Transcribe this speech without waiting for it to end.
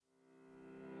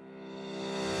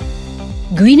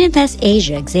Green Invest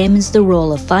Asia examines the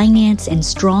role of finance in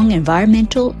strong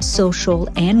environmental, social,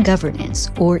 and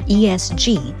governance, or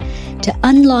ESG, to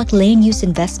unlock land use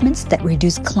investments that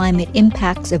reduce climate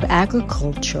impacts of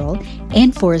agricultural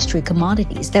and forestry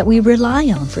commodities that we rely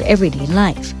on for everyday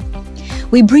life.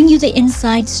 We bring you the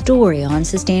inside story on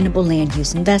sustainable land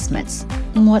use investments,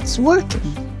 what's working,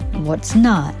 what's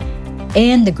not,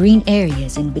 and the green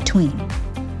areas in between.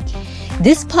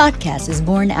 This podcast is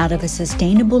born out of a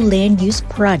sustainable land use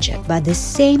project by the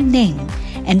same name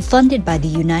and funded by the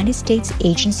United States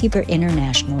Agency for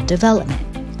International Development,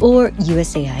 or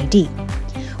USAID,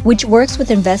 which works with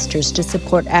investors to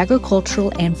support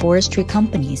agricultural and forestry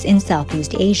companies in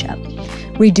Southeast Asia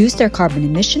reduce their carbon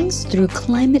emissions through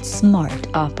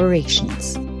climate-smart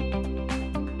operations.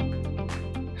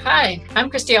 Hi, I'm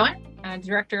Christy Owen,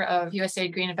 Director of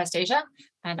USAID Green Invest Asia,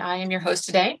 and I am your host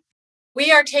today. We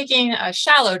are taking a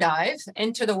shallow dive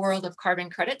into the world of carbon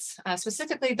credits,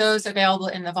 specifically those available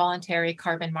in the voluntary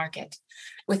carbon market.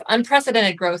 With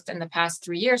unprecedented growth in the past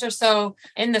 3 years or so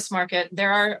in this market,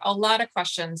 there are a lot of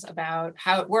questions about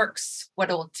how it works, what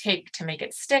it will take to make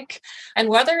it stick, and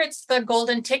whether it's the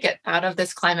golden ticket out of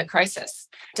this climate crisis.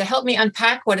 To help me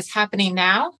unpack what is happening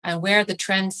now and where the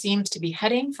trend seems to be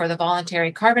heading for the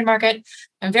voluntary carbon market,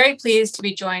 I'm very pleased to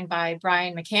be joined by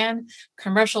Brian McCann,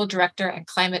 Commercial Director at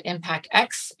Climate Impact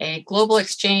X, a global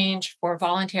exchange for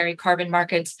voluntary carbon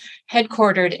markets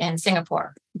headquartered in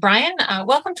Singapore. Brian,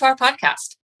 welcome to our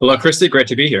podcast. Hello, Christy. Great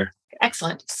to be here.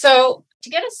 Excellent. So to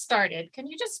get us started, can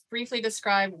you just briefly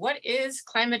describe what is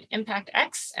Climate Impact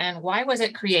X and why was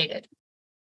it created?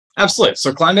 Absolutely.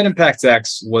 So Climate Impact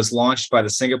X was launched by the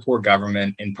Singapore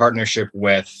government in partnership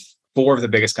with 4 of the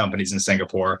biggest companies in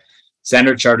Singapore: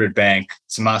 Standard Chartered Bank,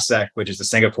 Temasek, which is the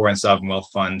Singaporean Sovereign Wealth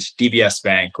Fund, DBS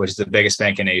Bank, which is the biggest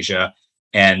bank in Asia,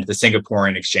 and the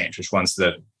Singaporean Exchange, which runs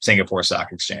the Singapore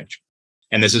Stock Exchange.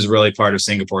 And this is really part of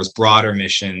Singapore's broader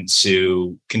mission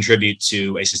to contribute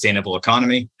to a sustainable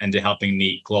economy and to helping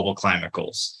meet global climate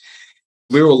goals.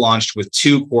 We were launched with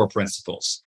 2 core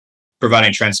principles: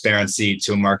 providing transparency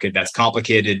to a market that's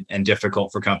complicated and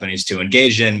difficult for companies to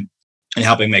engage in, and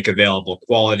helping make available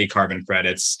quality carbon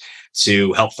credits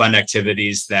to help fund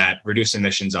activities that reduce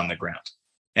emissions on the ground.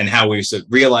 And how we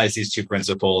realize these 2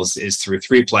 principles is through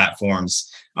 3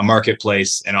 platforms: a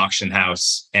marketplace, an auction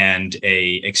house, and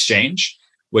an exchange,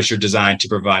 which are designed to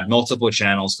provide multiple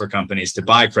channels for companies to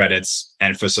buy credits,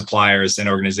 and for suppliers and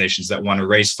organizations that want to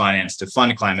raise finance to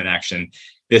fund climate action.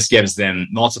 This gives them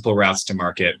multiple routes to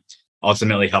market,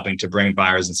 ultimately helping to bring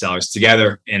buyers and sellers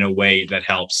together in a way that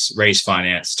helps raise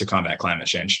finance to combat climate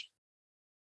change.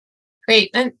 Great.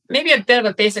 And maybe a bit of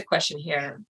a basic question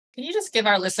here. Can you just give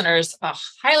our listeners a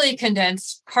highly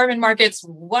condensed Carbon Markets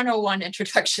 101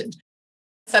 introduction?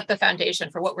 Set the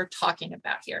foundation for what we're talking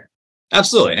about here.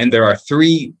 Absolutely. And there are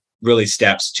 3 really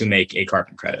steps to make a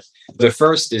carbon credit. The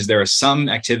first is there is some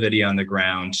activity on the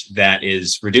ground that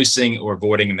is reducing or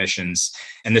avoiding emissions,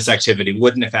 and this activity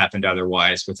wouldn't have happened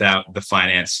otherwise without the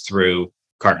finance through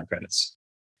carbon credits.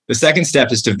 The second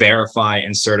step is to verify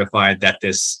and certify that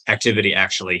this activity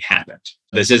actually happened.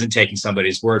 This isn't taking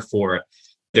somebody's word for it.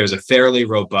 There's a fairly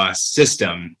robust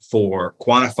system for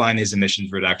quantifying these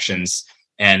emissions reductions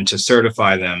and to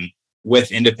certify them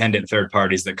with independent third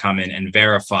parties that come in and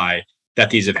verify that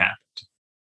these have happened.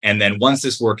 And then once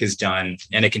this work is done,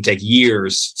 and it can take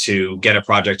years to get a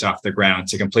project off the ground,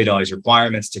 to complete all these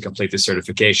requirements, to complete the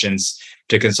certifications,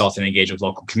 to consult and engage with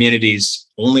local communities,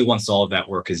 only once all of that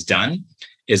work is done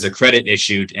is a credit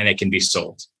issued and it can be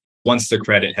sold. Once the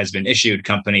credit has been issued,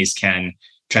 companies can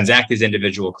transact these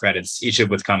individual credits, each of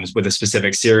which comes with a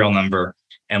specific serial number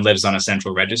and lives on a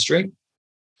central registry.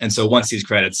 And so once these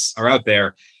credits are out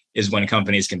there is when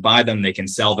companies can buy them, they can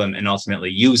sell them, and ultimately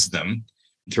use them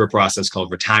through a process called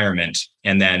retirement.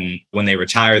 And then when they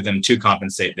retire them, to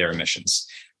compensate their emissions.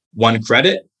 1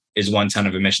 credit is 1 ton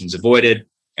of emissions avoided,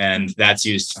 and that's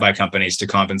used by companies to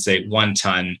compensate 1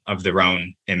 ton of their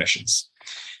own emissions.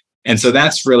 And so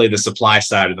that's really the supply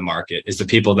side of the market, is the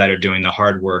people that are doing the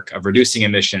hard work of reducing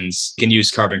emissions can use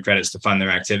carbon credits to fund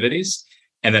their activities.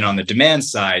 And then on the demand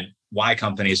side, why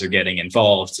companies are getting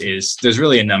involved is there's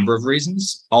really a number of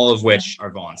reasons, all of which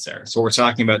are voluntary. So what we're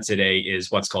talking about today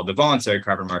is what's called the voluntary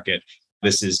carbon market.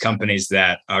 This is companies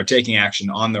that are taking action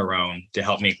on their own to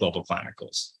help meet global climate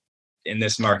goals. In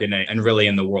this market, and really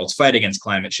in the world's fight against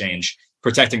climate change,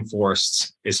 protecting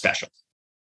forests is special.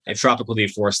 If tropical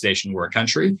deforestation were a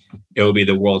country, it would be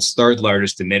the world's 3rd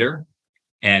largest emitter,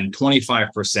 and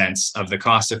 25% of the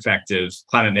cost-effective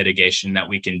climate mitigation that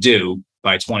we can do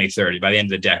by 2030, by the end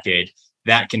of the decade,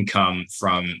 that can come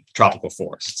from tropical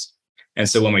forests. And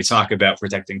so when we talk about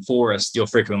protecting forests, you'll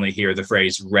frequently hear the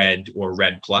phrase REDD or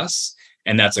REDD+.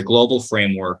 And that's a global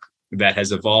framework that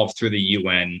has evolved through the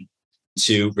UN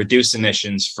to reduce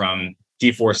emissions from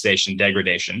deforestation,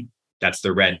 degradation. That's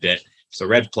the REDD bit. So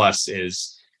REDD+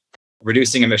 is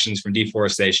reducing emissions from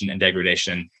deforestation and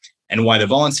degradation. And why the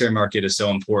voluntary market is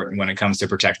so important when it comes to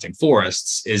protecting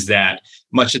forests is that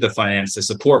much of the finance to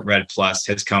support REDD+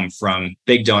 has come from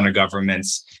big donor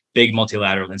governments, big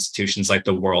multilateral institutions like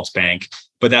the World Bank,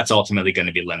 but that's ultimately going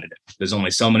to be limited. There's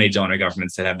only so many donor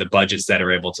governments that have the budgets that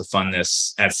are able to fund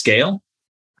this at scale.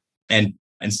 And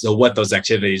so what those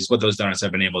donors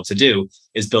have been able to do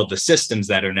is build the systems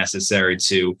that are necessary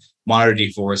to monitor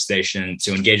deforestation,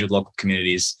 to engage with local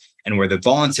communities. And where the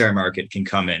voluntary market can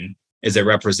come in is it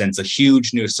represents a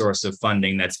huge new source of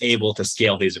funding that's able to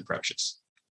scale these approaches.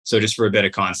 So just for a bit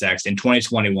of context, in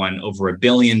 2021, over $1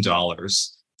 billion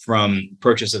from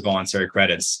purchase of voluntary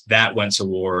credits that went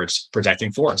towards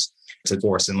protecting forest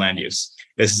and land use.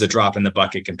 This is a drop in the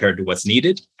bucket compared to what's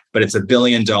needed, but it's $1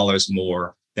 billion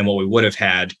more than what we would have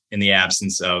had in the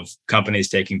absence of companies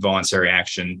taking voluntary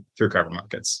action through carbon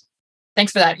markets.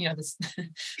 Thanks for that. This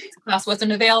class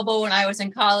wasn't available when I was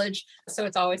in college, so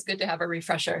it's always good to have a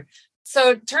refresher.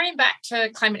 So turning back to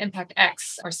Climate Impact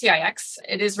X, or CIX,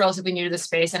 it is relatively new to the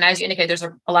space. And as you indicate, there's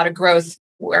a lot of growth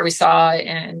where we saw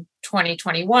in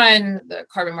 2021, the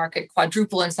carbon market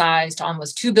quadruple in size to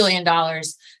almost $2 billion.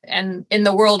 And in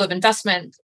the world of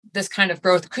investment, this kind of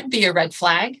growth could be a red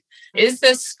flag. Is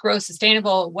this growth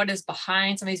sustainable? What is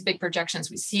behind some of these big projections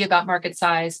we see about market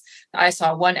size? I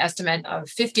saw one estimate of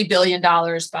 $50 billion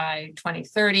by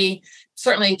 2030.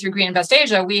 Certainly through Green Invest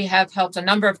Asia, we have helped a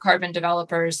number of carbon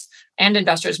developers and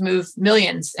investors move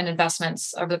millions in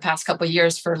investments over the past couple of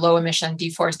years for low emission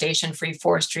deforestation-free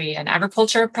forestry and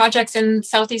agriculture projects in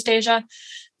Southeast Asia.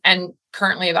 And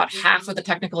currently about half of the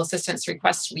technical assistance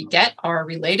requests we get are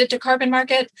related to carbon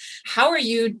market. How are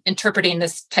you interpreting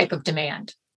this type of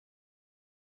demand?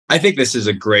 I think this is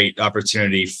a great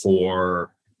opportunity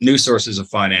for new sources of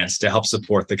finance to help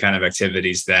support the kind of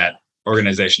activities that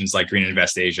organizations like Green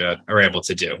Invest Asia are able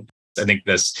to do. I think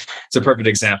it's a perfect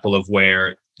example of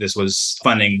where this was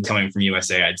funding coming from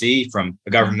USAID, from a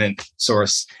government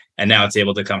source, and now it's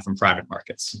able to come from private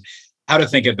markets. How to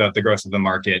think about the growth of the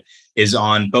market is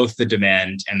on both the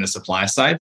demand and the supply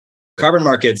side. Carbon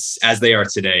markets, as they are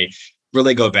today,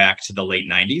 really go back to the late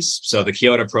 90s. So the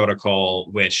Kyoto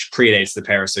Protocol, which predates the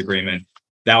Paris Agreement,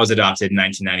 that was adopted in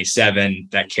 1997.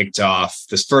 That kicked off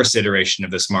this first iteration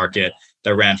of this market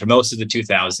that ran for most of the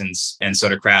 2000s and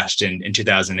sort of crashed in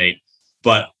 2008.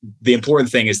 But the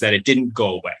important thing is that it didn't go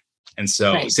away. And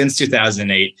so since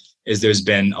 2008, there's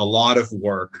been a lot of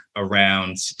work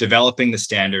around developing the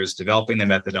standards, developing the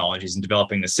methodologies, and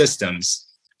developing the systems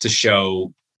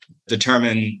to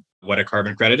determine what a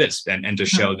carbon credit is and to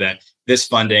show that this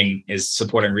funding is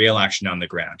supporting real action on the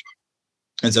ground.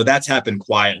 And so that's happened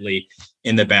quietly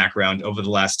in the background over the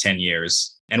last 10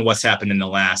 years. And what's happened in the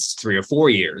last 3 or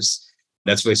 4 years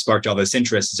that's really sparked all this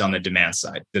interest is on the demand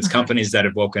side. It's companies that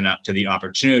have woken up to the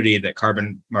opportunity that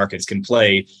carbon markets can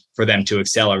play for them to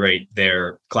accelerate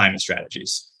their climate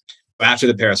strategies. After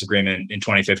the Paris Agreement in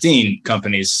 2015,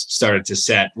 companies started to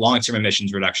set long-term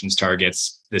emissions reductions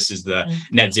targets. This is the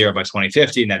net zero by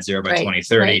 2050, net zero by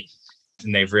 2030. Right.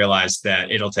 And they've realized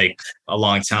that it'll take a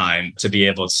long time to be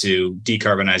able to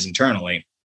decarbonize internally.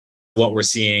 What we're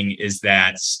seeing is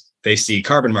that they see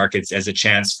carbon markets as a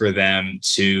chance for them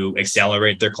to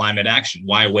accelerate their climate action.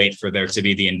 Why wait for there to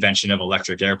be the invention of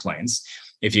electric airplanes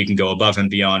if you can go above and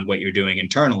beyond what you're doing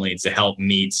internally to help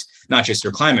meet not just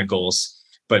your climate goals,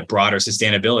 but broader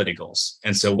sustainability goals?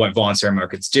 And so what voluntary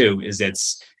markets do is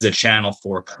it's a channel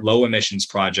for low emissions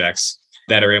projects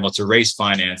that are able to raise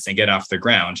finance and get off the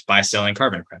ground by selling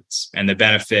carbon credits. And the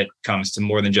benefit comes to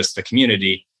more than just the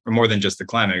community, or more than just the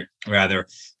climate, rather,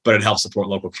 but it helps support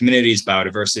local communities,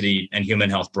 biodiversity, and human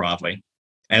health broadly.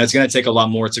 And it's going to take a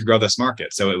lot more to grow this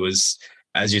market. So it was,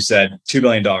 as you said, $2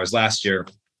 billion last year.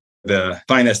 The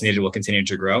finance needed will continue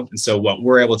to grow. And so what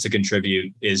we're able to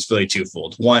contribute is really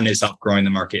twofold. One is help growing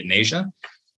the market in Asia.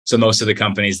 So most of the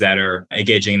companies that are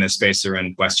engaging in this space are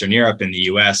in Western Europe and the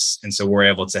US. And so we're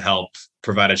able to help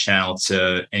provide a channel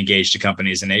to engage the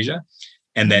companies in Asia.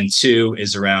 And then two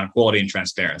is around quality and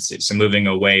transparency. So moving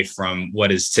away from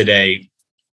what is today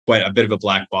quite a bit of a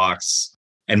black box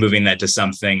and moving that to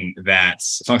something that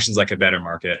functions like a better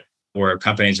market, where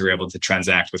companies are able to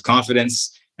transact with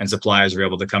confidence and suppliers are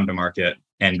able to come to market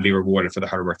and be rewarded for the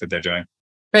hard work that they're doing.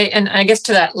 Right. And I guess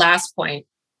to that last point,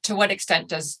 to what extent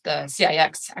does the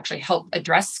CIX actually help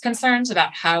address concerns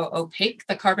about how opaque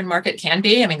the carbon market can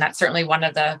be? I mean, that's certainly one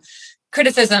of the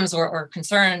criticisms or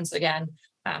concerns, again,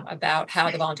 about how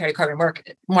the voluntary carbon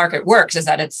market works is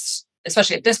that it's,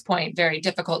 especially at this point, very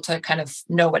difficult to kind of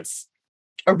know what's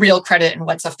a real credit and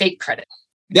what's a fake credit.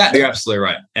 Yeah, you're absolutely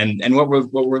right. And what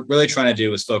we're really trying to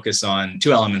do is focus on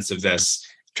two elements of this: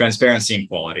 transparency and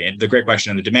quality. And the great question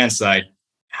on the demand side,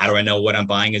 how do I know what I'm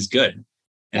buying is good?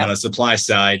 And on the supply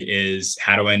side is,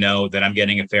 how do I know that I'm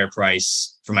getting a fair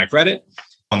price for my credit?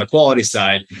 On the quality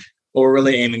side, what we're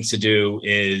really aiming to do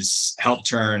is help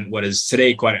turn what is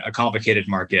today quite a complicated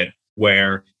market,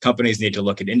 where companies need to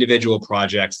look at individual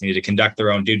projects, need to conduct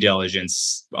their own due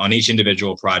diligence on each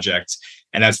individual project.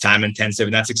 And that's time intensive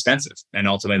and that's expensive. And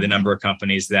ultimately, the number of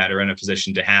companies that are in a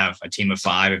position to have a team of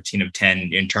 5, a team of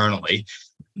 10 internally,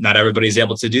 not everybody's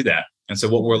able to do that. And so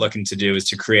what we're looking to do is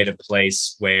to create a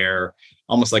place where,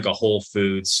 almost like a Whole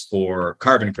Foods for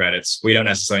carbon credits, we don't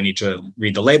necessarily need to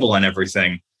read the label on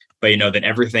everything, but you know that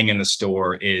everything in the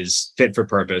store is fit for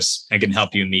purpose and can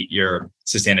help you meet your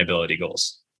sustainability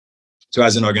goals. So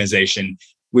as an organization,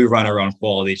 we run our own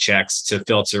quality checks to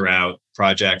filter out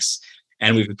projects.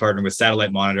 And we've partnered with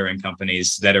satellite monitoring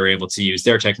companies that are able to use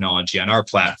their technology on our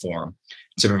platform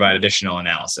to provide additional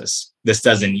analysis. This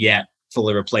doesn't yet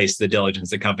fully replace the diligence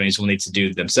that companies will need to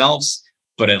do themselves,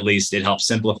 but at least it helps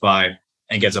simplify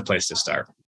and gets a place to start.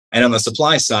 And on the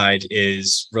supply side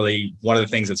is really one of the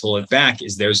things that's holding it back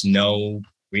is there's no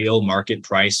real market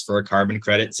price for a carbon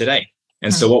credit today.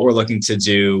 And so what we're looking to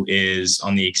do is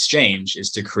on the exchange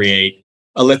is to create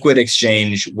a liquid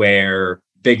exchange where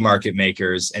big market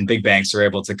makers and big banks are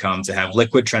able to come to have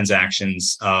liquid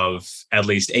transactions of at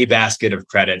least a basket of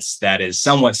credits that is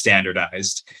somewhat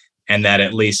standardized and that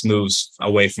at least moves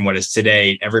away from what is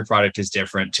today. Every product is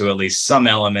different to at least some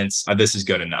elements of this is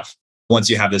good enough. Once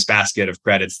you have this basket of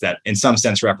credits that in some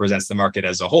sense represents the market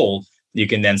as a whole, you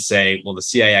can then say, well, the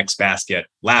CIX basket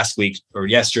last week or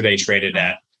yesterday traded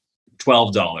at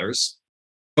 $12.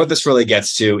 What this really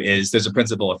gets to is there's a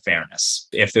principle of fairness.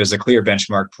 If there's a clear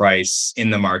benchmark price in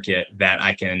the market that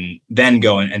I can then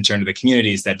go and turn to the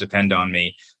communities that depend on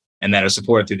me and that are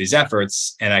supported through these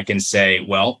efforts, and I can say,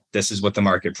 well, this is what the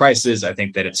market price is. I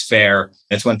think that it's fair.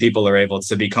 It's when people are able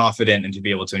to be confident and to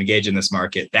be able to engage in this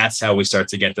market. That's how we start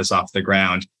to get this off the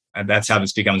ground. And that's how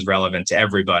this becomes relevant to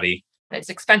everybody. It's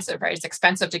expensive, right? It's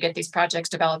expensive to get these projects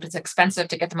developed. It's expensive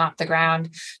to get them off the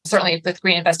ground. Certainly with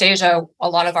Green Invest Asia, a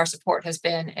lot of our support has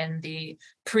been in the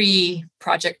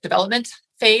pre-project development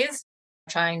phase,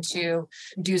 trying to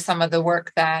do some of the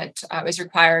work that is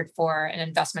required for an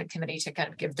investment committee to kind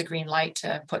of give the green light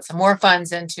to put some more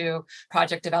funds into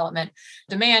project development.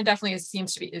 Demand definitely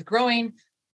seems to be growing,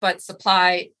 but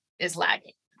supply is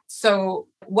lagging. So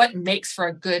what makes for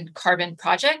a good carbon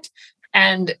project?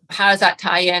 And how does that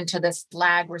tie into this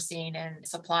lag we're seeing in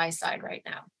supply side right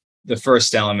now? The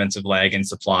first element of lag in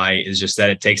supply is just that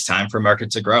it takes time for a market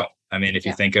to grow. I mean, if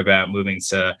you think about moving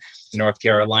to North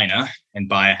Carolina and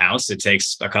buy a house, it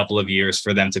takes a couple of years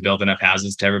for them to build enough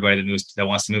houses to everybody that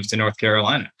wants to move to North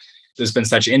Carolina. There's been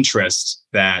such interest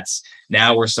that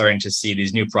now we're starting to see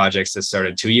these new projects that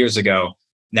started 2 years ago.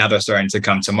 Now they're starting to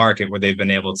come to market where they've been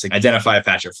able to identify a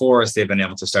patch of forest. They've been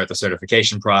able to start the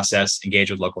certification process, engage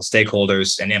with local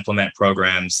stakeholders, and implement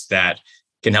programs that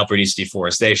can help reduce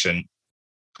deforestation.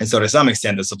 And so to some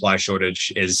extent, the supply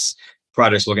shortage is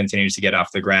projects will continue to get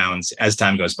off the ground as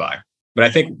time goes by. But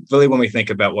I think really when we think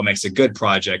about what makes a good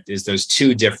project is there's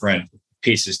two different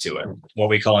pieces to it. What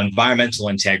we call environmental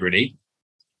integrity.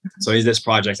 So is this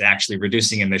project actually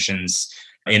reducing emissions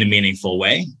in a meaningful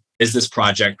way? Is this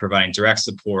project providing direct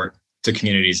support to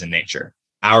communities and nature?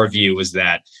 Our view is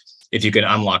that if you can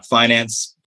unlock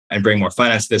finance and bring more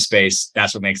finance to this space,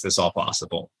 that's what makes this all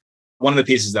possible. One of the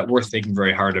pieces that we're thinking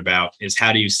very hard about is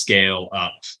how do you scale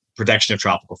up protection of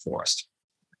tropical forest?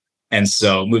 And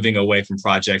so moving away from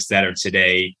projects that are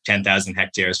today 10,000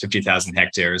 hectares, 50,000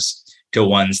 hectares to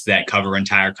ones that cover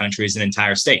entire countries and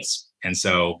entire states. And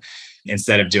so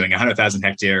instead of doing 100,000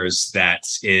 hectares, that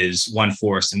is one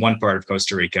forest in one part of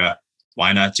Costa Rica,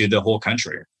 why not do the whole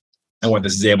country? And what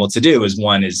this is able to do is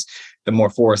one is the more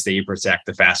forest that you protect,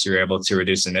 the faster you're able to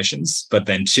reduce emissions. But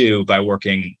then two, by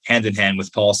working hand in hand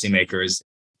with policymakers,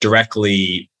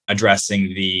 directly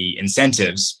addressing the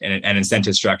incentives and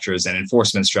incentive structures and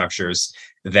enforcement structures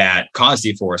that cause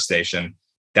deforestation,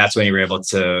 that's when you're able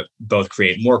to both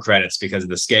create more credits because of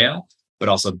the scale, but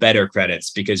also better credits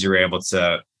because you're able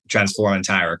to transform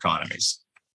entire economies.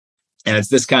 And it's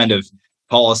this kind of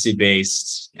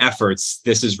policy-based efforts.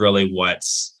 This is really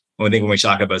when we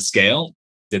talk about scale,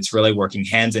 it's really working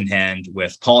hand in hand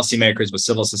with policymakers, with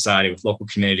civil society, with local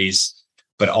communities,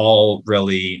 but all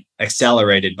really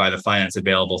accelerated by the finance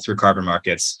available through carbon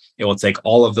markets. It will take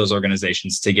all of those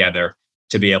organizations together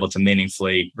to be able to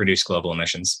meaningfully reduce global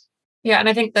emissions. Yeah, and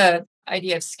I think the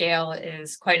idea of scale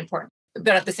is quite important.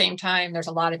 But at the same time, there's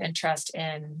a lot of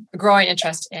growing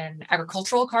interest in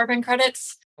agricultural carbon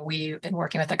credits. We've been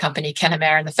working with a company,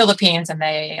 Kennamer, in the Philippines, and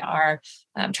they are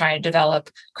trying to develop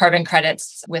carbon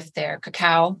credits with their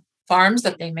cacao farms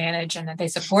that they manage and that they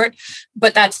support.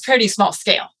 But that's pretty small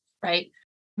scale, right?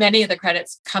 Many of the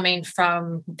credits coming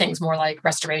from things more like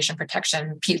restoration,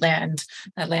 protection, peatland,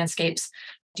 landscapes.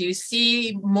 Do you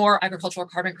see more agricultural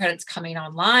carbon credits coming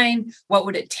online? What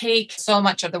would it take? So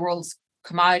much of the world's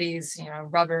commodities,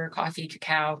 rubber, coffee,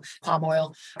 cacao, palm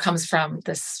oil comes from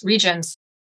this region.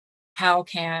 How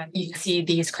can you see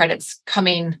these credits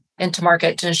coming into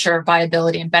market to ensure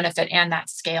viability and benefit and that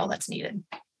scale that's needed?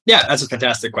 Yeah, that's a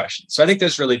fantastic question. So I think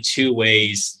there's really two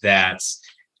ways that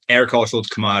agricultural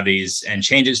commodities and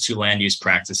changes to land use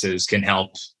practices can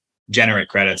help generate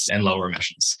credits and lower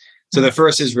emissions. So the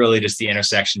first is really just the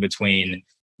intersection between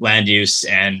land use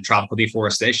and tropical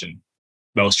deforestation.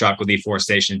 Most tropical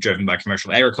deforestation is driven by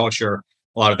commercial agriculture.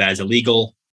 A lot of that is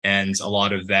illegal, and a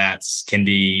lot of that can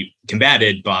be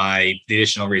combated by the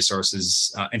additional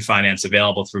resources and finance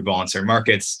available through voluntary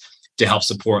markets to help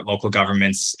support local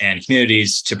governments and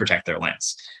communities to protect their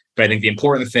lands. But I think the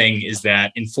important thing is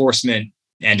that enforcement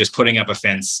and just putting up a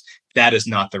fence, that is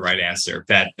not the right answer.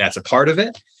 That's a part of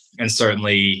it, and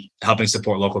certainly helping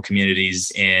support local communities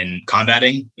in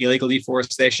combating illegal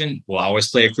deforestation will always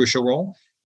play a crucial role.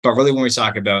 But really, when we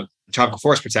talk about tropical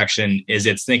forest protection,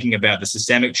 it's thinking about the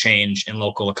systemic change in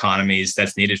local economies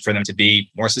that's needed for them to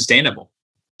be more sustainable.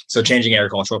 So changing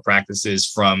agricultural practices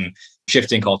from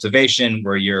shifting cultivation,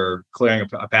 where you're clearing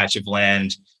a patch of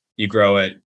land, you grow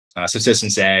it,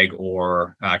 subsistence ag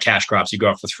or cash crops, you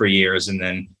grow it for 3 years and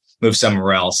then move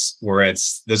somewhere else, where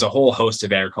there's a whole host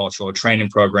of agricultural training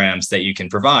programs that you can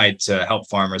provide to help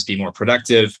farmers be more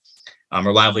productive,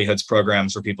 or livelihoods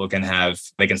programs where people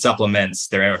they can supplement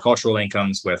their agricultural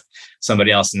incomes with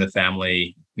somebody else in the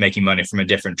family making money from a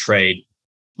different trade.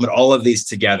 But all of these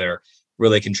together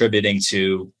really contributing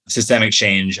to systemic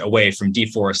change away from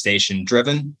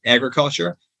deforestation-driven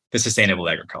agriculture to sustainable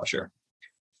agriculture.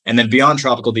 And then beyond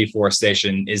tropical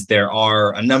deforestation there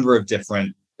are a number of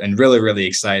different and really, really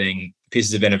exciting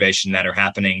pieces of innovation that are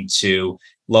happening to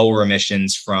lower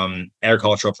emissions from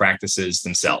agricultural practices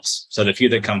themselves. So the few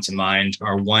that come to mind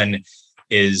are, one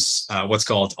is what's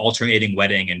called alternating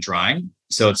wetting and drying.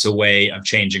 So it's a way of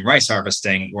changing rice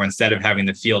harvesting, where instead of having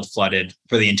the field flooded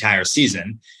for the entire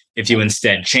season, if you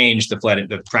instead change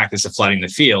the practice of flooding the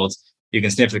field, you can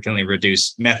significantly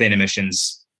reduce methane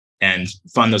emissions and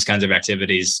fund those kinds of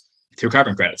activities through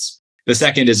carbon credits. The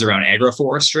second is around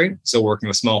agroforestry. So working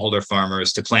with smallholder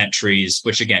farmers to plant trees,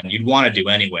 which again, you'd want to do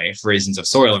anyway for reasons of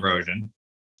soil erosion,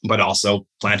 but also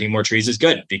planting more trees is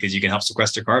good because you can help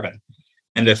sequester carbon.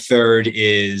 And the third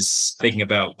is thinking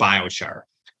about biochar.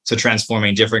 So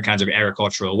transforming different kinds of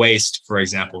agricultural waste, for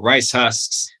example, rice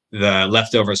husks, the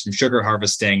leftovers from sugar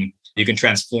harvesting, you can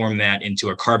transform that into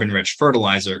a carbon-rich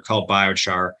fertilizer called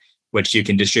biochar, which you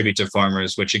can distribute to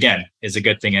farmers, which again is a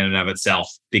good thing in and of itself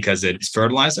because it's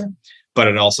fertilizer, but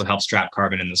it also helps trap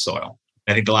carbon in the soil.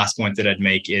 I think the last point that I'd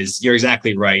make is you're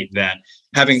exactly right that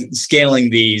scaling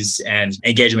these and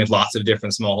engaging with lots of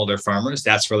different smallholder farmers,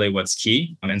 that's really what's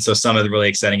key. And so some of the really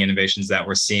exciting innovations that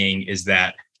we're seeing is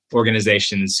that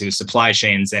organizations whose supply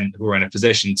chains and who are in a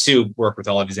position to work with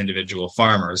all of these individual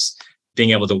farmers,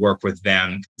 being able to work with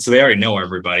them. So they already know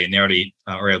everybody and they already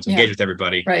are able to engage with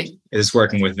everybody. Right. Is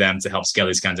working with them to help scale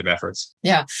these kinds of efforts.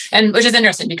 Yeah. And which is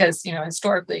interesting because,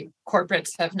 historically,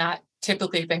 corporates have not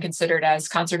typically been considered as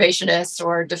conservationists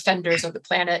or defenders of the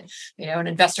planet, and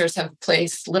investors have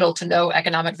placed little to no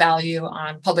economic value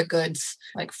on public goods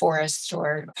like forests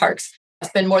or parks.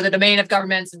 It's been more the domain of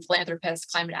governments and philanthropists,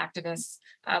 climate activists.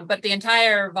 But the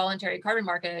entire voluntary carbon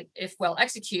market, if well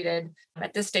executed,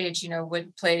 at this stage,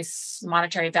 would place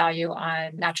monetary value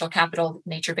on natural capital,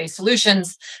 nature-based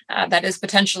solutions that is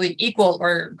potentially equal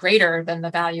or greater than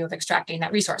the value of extracting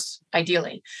that resource,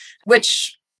 ideally,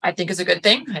 which I think is a good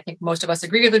thing. I think most of us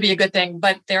agree it would be a good thing,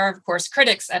 but there are, of course,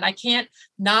 critics, and I can't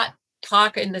not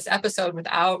talk in this episode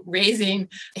without raising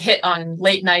a hit on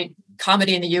late night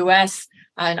comedy in the US.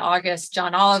 In August,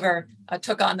 John Oliver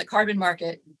took on the carbon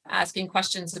market, asking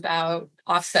questions about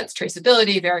offsets,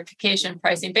 traceability, verification,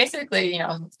 pricing, basically,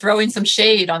 throwing some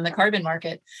shade on the carbon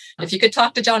market. If you could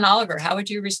talk to John Oliver, how would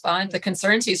you respond to the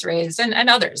concerns he's raised and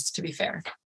others, to be fair?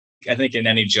 I think in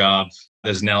any job,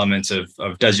 there's an element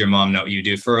of does your mom know what you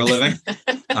do for a living?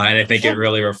 And I think it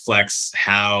really reflects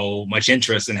how much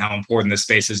interest and how important this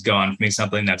space has gone from being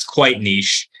something that's quite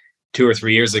niche 2 or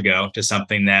 3 years ago to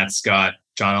something that's got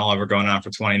John Oliver going on for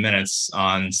 20 minutes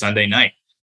on Sunday night.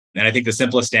 And I think the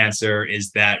simplest answer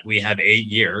is that we have 8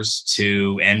 years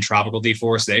to end tropical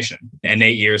deforestation and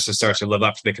 8 years to start to live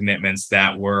up to the commitments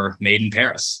that were made in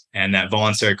Paris, and that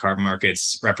voluntary carbon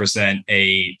markets represent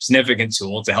a significant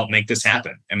tool to help make this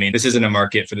happen. I mean, this isn't a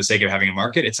market for the sake of having a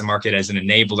market. It's a market as an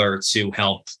enabler to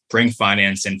help bring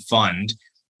finance and fund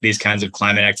these kinds of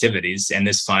climate activities. And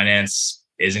this finance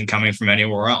isn't coming from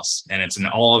anywhere else. And it's in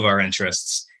all of our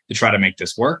interests to try to make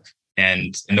this work.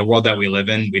 And in the world that we live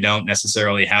in, we don't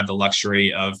necessarily have the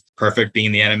luxury of perfect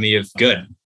being the enemy of good.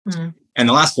 Mm-hmm. And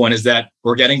the last one is that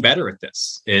we're getting better at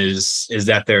this, is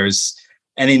that there's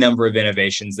any number of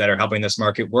innovations that are helping this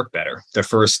market work better. The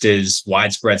first is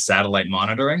widespread satellite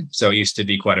monitoring. So it used to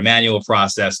be quite a manual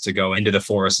process to go into the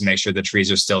forest and make sure the trees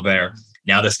are still there.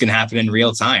 Now this can happen in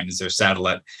real time.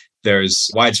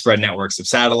 There's widespread networks of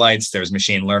satellites. There's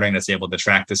machine learning that's able to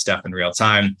track this stuff in real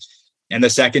time. And the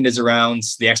second is around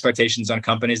the expectations on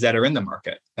companies that are in the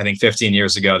market. I think 15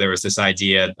 years ago, there was this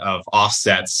idea of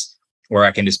offsets where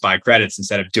I can just buy credits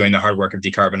instead of doing the hard work of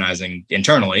decarbonizing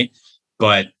internally.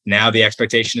 But now the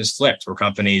expectation is flipped, where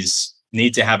companies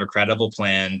need to have a credible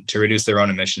plan to reduce their own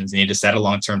emissions. They need to set a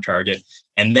long-term target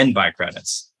and then buy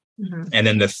credits. Mm-hmm. And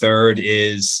then the third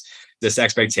is this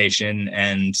expectation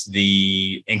and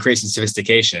the increasing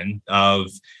sophistication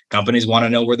of companies want to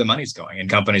know where the money's going,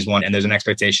 and and there's an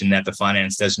expectation that the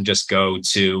finance doesn't just go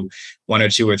to one or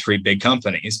two or three big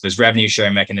companies. There's revenue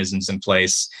sharing mechanisms in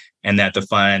place, and that the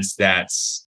finance that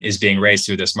is being raised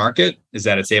through this market is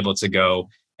that it's able to go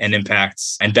and impact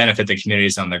and benefit the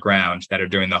communities on the ground that are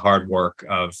doing the hard work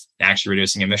of actually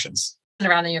reducing emissions.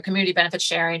 Around the community benefit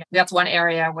sharing, that's one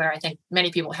area where I think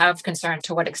many people have concern.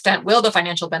 To what extent will the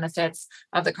financial benefits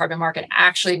of the carbon market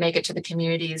actually make it to the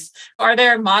communities? Are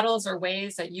there models or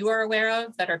ways that you are aware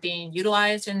of that are being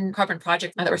utilized in carbon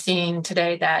projects that we're seeing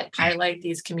today that highlight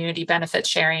these community benefit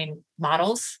sharing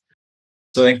models?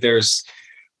 So I think there's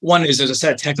a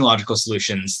set of technological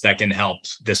solutions that can help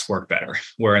this work better,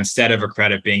 where instead of a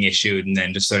credit being issued and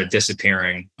then just sort of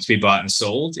disappearing to be bought and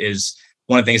sold, is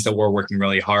one of the things that we're working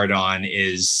really hard on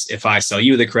is, if I sell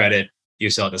you the credit, you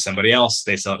sell it to somebody else,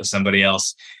 they sell it to somebody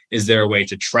else, is there a way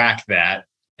to track that?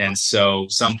 And so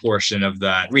some portion of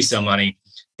that resale money,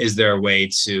 is there a way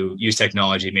to use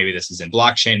technology? Maybe this is in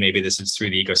blockchain, maybe this is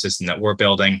through the ecosystem that we're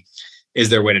building. Is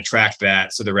there a way to track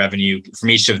that so the revenue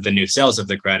from each of the new sales of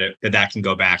the credit, that can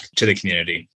go back to the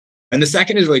community? And the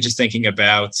second is really just thinking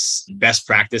about best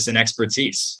practice and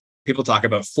expertise. People talk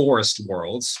about forest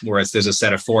worlds, whereas there's a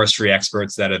set of forestry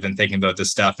experts that have been thinking about this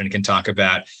stuff and can talk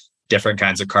about different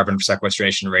kinds of carbon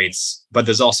sequestration rates. But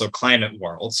there's also climate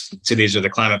worlds. So these are the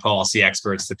climate policy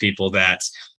experts, the people that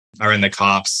are in the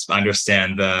COPs,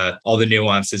 understand all the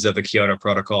nuances of the Kyoto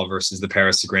Protocol versus the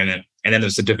Paris Agreement. And then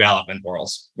there's the development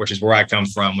worlds, which is where I come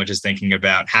from, which is thinking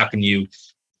about how can you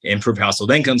improve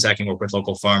household incomes, how can you work with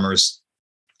local farmers.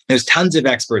 There's tons of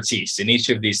expertise in each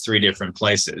of these three different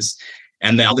places.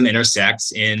 And they all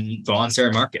intersect in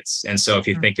voluntary markets. And so if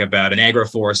you think about an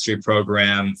agroforestry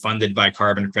program funded by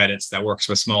carbon credits that works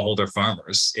with smallholder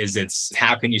farmers, it's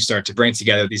how can you start to bring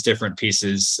together these different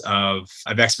pieces of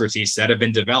expertise that have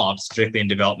been developed, particularly in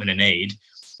development and aid,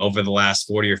 over the last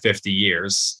 40 or 50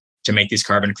 years to make these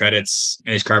carbon credits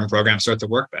and these carbon programs start to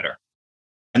work better.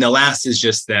 And the last is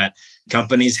just that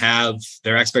companies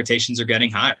their expectations are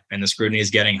getting higher and the scrutiny is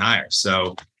getting higher.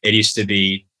 So it used to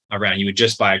be around you would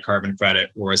just buy a carbon credit,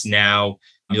 whereas now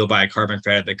you'll buy a carbon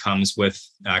credit that comes with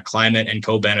climate and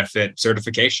co-benefit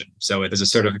certification. So there's a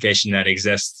certification that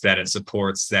exists that it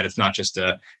supports that it's not just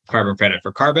a carbon credit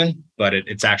for carbon, but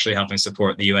it's actually helping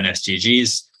support the UN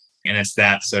SDGs. And it's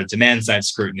that sort of demand side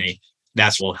scrutiny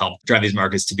that will help drive these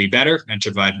markets to be better and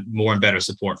to provide more and better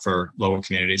support for local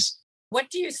communities. What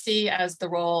do you see as the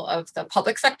role of the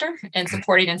public sector in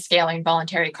supporting and scaling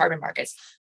voluntary carbon markets?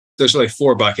 There's really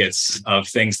four buckets of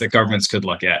things that governments could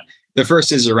look at. The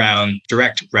first is around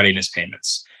direct readiness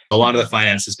payments. A lot of the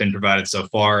finance that's been provided so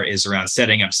far is around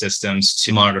setting up systems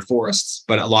to monitor forests,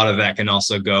 but a lot of that can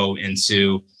also go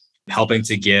into helping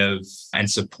to give and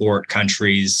support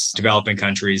developing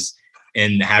countries,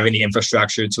 in having the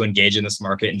infrastructure to engage in this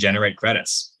market and generate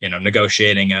credits.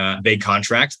 Negotiating a big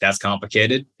contract, that's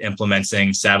complicated.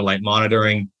 Implementing satellite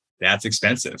monitoring, that's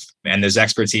expensive. And there's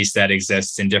expertise that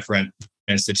exists in different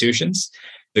institutions.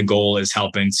 The goal is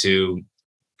helping to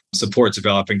support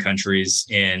developing countries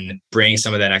in bringing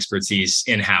some of that expertise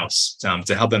in-house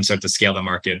to help them start to scale the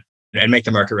market and make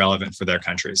the market relevant for their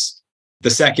countries. The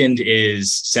second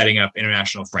is setting up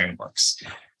international frameworks.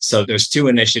 So there's two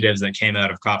initiatives that came out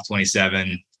of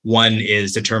COP27. One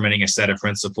is determining a set of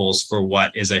principles for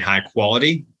what is a high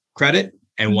quality credit,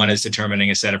 and one is determining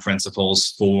a set of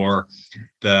principles for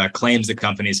the claims that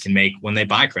companies can make when they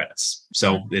buy credits.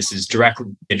 So this is directly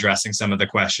addressing some of the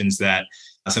questions that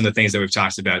some of the things that we've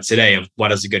talked about today of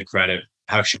what is a good credit,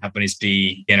 how should companies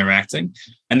be interacting.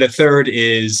 And the third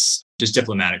is just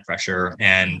diplomatic pressure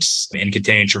and in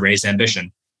continuing to raise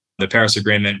ambition. The Paris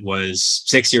Agreement was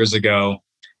 6 years ago.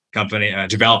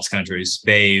 Developed countries,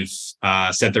 they've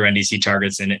set their NDC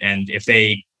targets, and if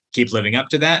they keep living up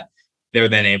to that, they're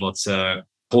then able to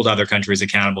hold other countries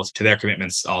accountable to their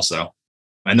commitments also.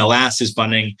 And the last is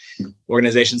funding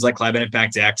organizations like Climate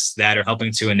Impact X that are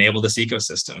helping to enable this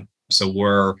ecosystem. So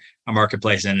we're a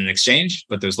marketplace and an exchange,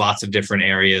 but there's lots of different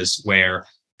areas where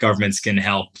governments can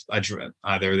help.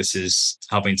 Either this is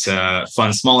helping to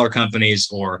fund smaller companies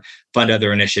or fund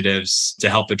other initiatives to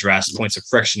help address points of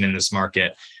friction in this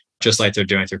market, just like they're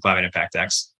doing through Climate Impact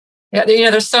X. Yeah,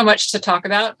 there's so much to talk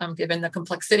about given the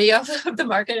complexity of the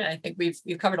market. And I think we've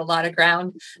covered a lot of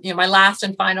ground. My last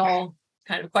and final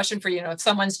kind of question for you, if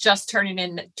someone's just tuning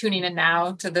in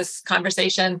now to this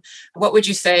conversation, what would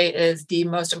you say is the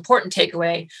most important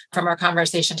takeaway from our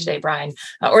conversation today, Brian?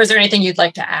 Or is there anything you'd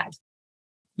like to add?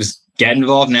 Just get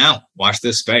involved now. Watch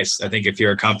this space. I think if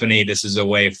you're a company, this is a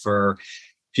way for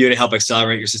you to help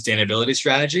accelerate your sustainability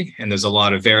strategy. And there's a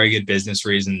lot of very good business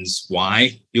reasons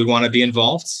why you would want to be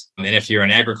involved. And if you're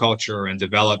in agriculture or in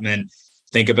development,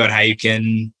 think about how you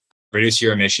can reduce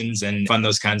your emissions and fund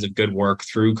those kinds of good work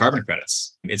through carbon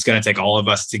credits. It's going to take all of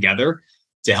us together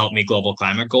to help meet global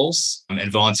climate goals. And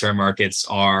voluntary markets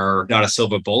are not a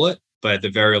silver bullet, but at the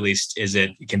very least,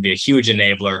 it can be a huge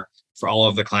enabler for all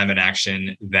of the climate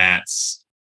action that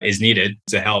is needed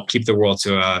to help keep the world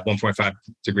to a 1.5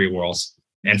 degree world.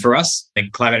 And for us,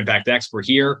 at Climate Impact X, we're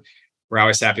here. We're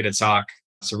always happy to talk.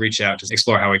 So reach out to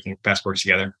explore how we can best work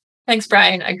together. Thanks,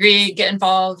 Brian. Agree. Get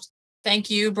involved. Thank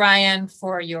you, Brian,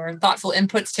 for your thoughtful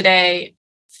inputs today.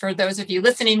 For those of you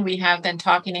listening, we have been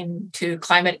talking to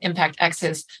Climate Impact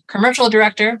X's commercial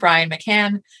director, Brian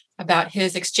McCann, about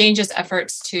his exchange's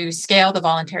efforts to scale the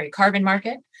voluntary carbon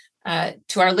market.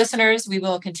 To our listeners, we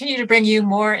will continue to bring you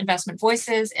more investment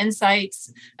voices,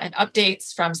 insights, and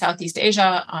updates from Southeast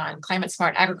Asia on climate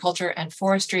smart agriculture and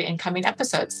forestry in coming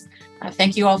episodes.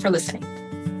 Thank you all for listening.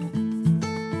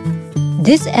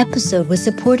 This episode was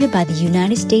supported by the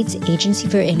United States Agency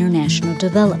for International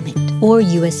Development, or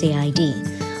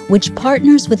USAID, which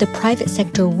partners with the private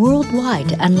sector worldwide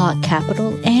to unlock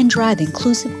capital and drive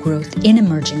inclusive growth in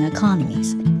emerging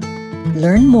economies.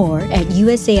 Learn more at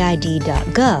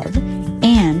usaid.gov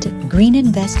and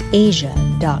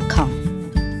greeninvestasia.com.